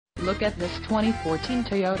Look at this 2014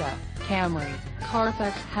 Toyota Camry.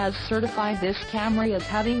 Carfax has certified this Camry as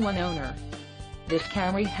having one owner. This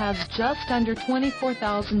Camry has just under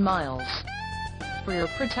 24,000 miles. For your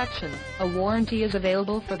protection, a warranty is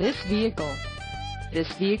available for this vehicle.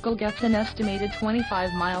 This vehicle gets an estimated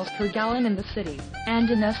 25 miles per gallon in the city,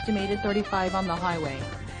 and an estimated 35 on the highway.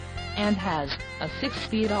 And has a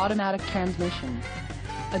 6-speed automatic transmission.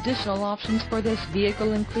 Additional options for this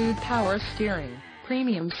vehicle include power steering,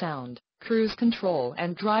 premium sound, cruise control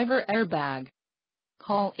and driver airbag.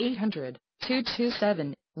 Call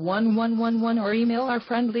 800-227-1111 or email our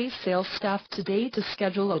friendly sales staff today to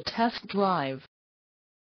schedule a test drive.